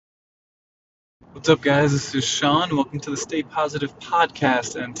What's up, guys? This is Sean. Welcome to the Stay Positive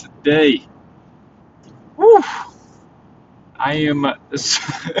podcast. And today, whew, I am I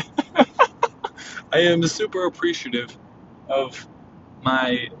am super appreciative of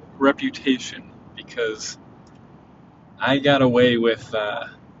my reputation because I got away with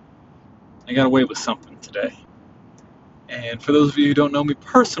something today. And for those of you who don't know me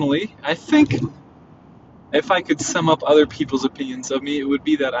personally, I think if I could sum up other people's opinions of me, it would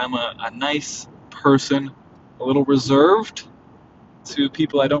be that I'm a nice person, a little reserved to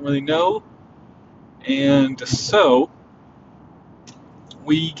people I don't really know. And so,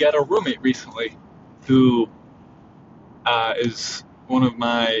 we got a roommate recently who is one of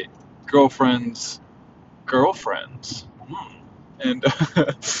my girlfriend's girlfriends. And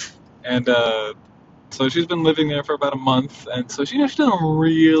and so she's been living there for about a month, and so she doesn't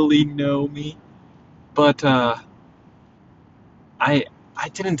really know me, but I I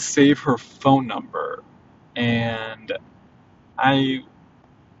didn't save her phone number, and I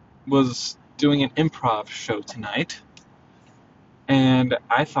was doing an improv show tonight, and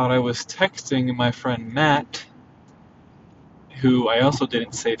I thought I was texting my friend Matt, who I also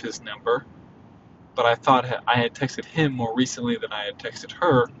didn't save his number, but I thought I had texted him more recently than I had texted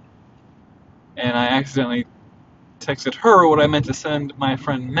her, and I accidentally texted her what I meant to send my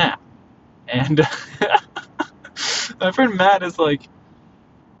friend Matt. And my friend Matt is like,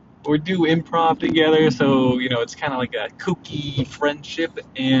 we do improv together, so, it's kind of like a kooky friendship,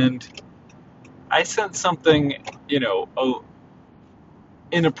 and I sent something,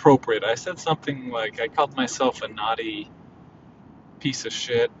 inappropriate. I said something like, I called myself a naughty piece of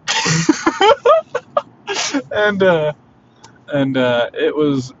shit. and it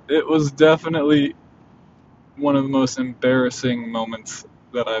was definitely one of the most embarrassing moments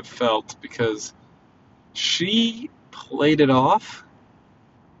that I've felt because she played it off,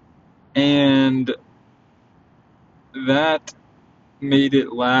 and that made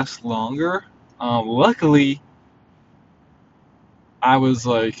it last longer. Luckily, I was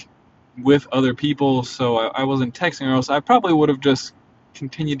like with other people, so I wasn't texting her, else I probably would have just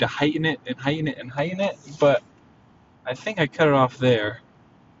continued to heighten it and heighten it and heighten it, but I think I cut it off there.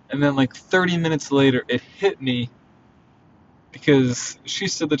 And then like 30 minutes later, it hit me because she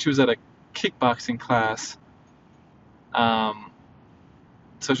said that she was at a kickboxing class,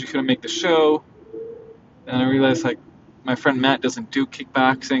 so she couldn't make the show. And I realized like my friend Matt doesn't do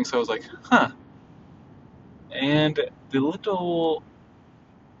kickboxing, so I was like, huh. And the little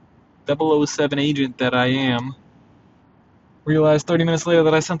 007 agent that I am realized 30 minutes later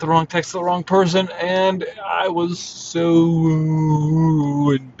that I sent the wrong text to the wrong person, and I was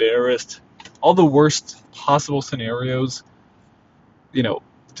so embarrassed. All the worst possible scenarios,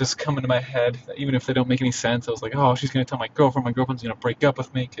 just come into my head, even if they don't make any sense. I was like, oh, she's going to tell my girlfriend's going to break up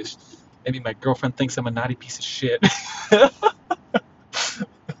with me because maybe my girlfriend thinks I'm a naughty piece of shit.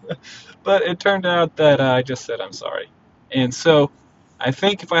 But it turned out that I just said I'm sorry. And so I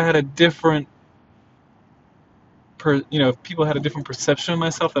think if I had a different, if people had a different perception of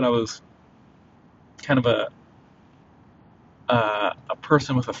myself, that I was kind of a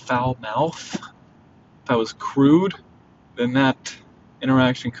person with a foul mouth, if I was crude, then that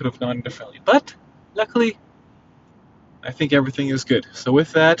interaction could have gone differently. But luckily, I think everything is good. So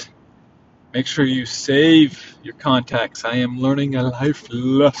with that, make sure you save your contacts. I am learning a life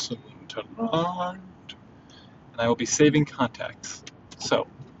lesson tonight, and I will be saving contacts. So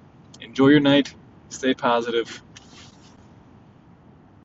enjoy your night, stay positive,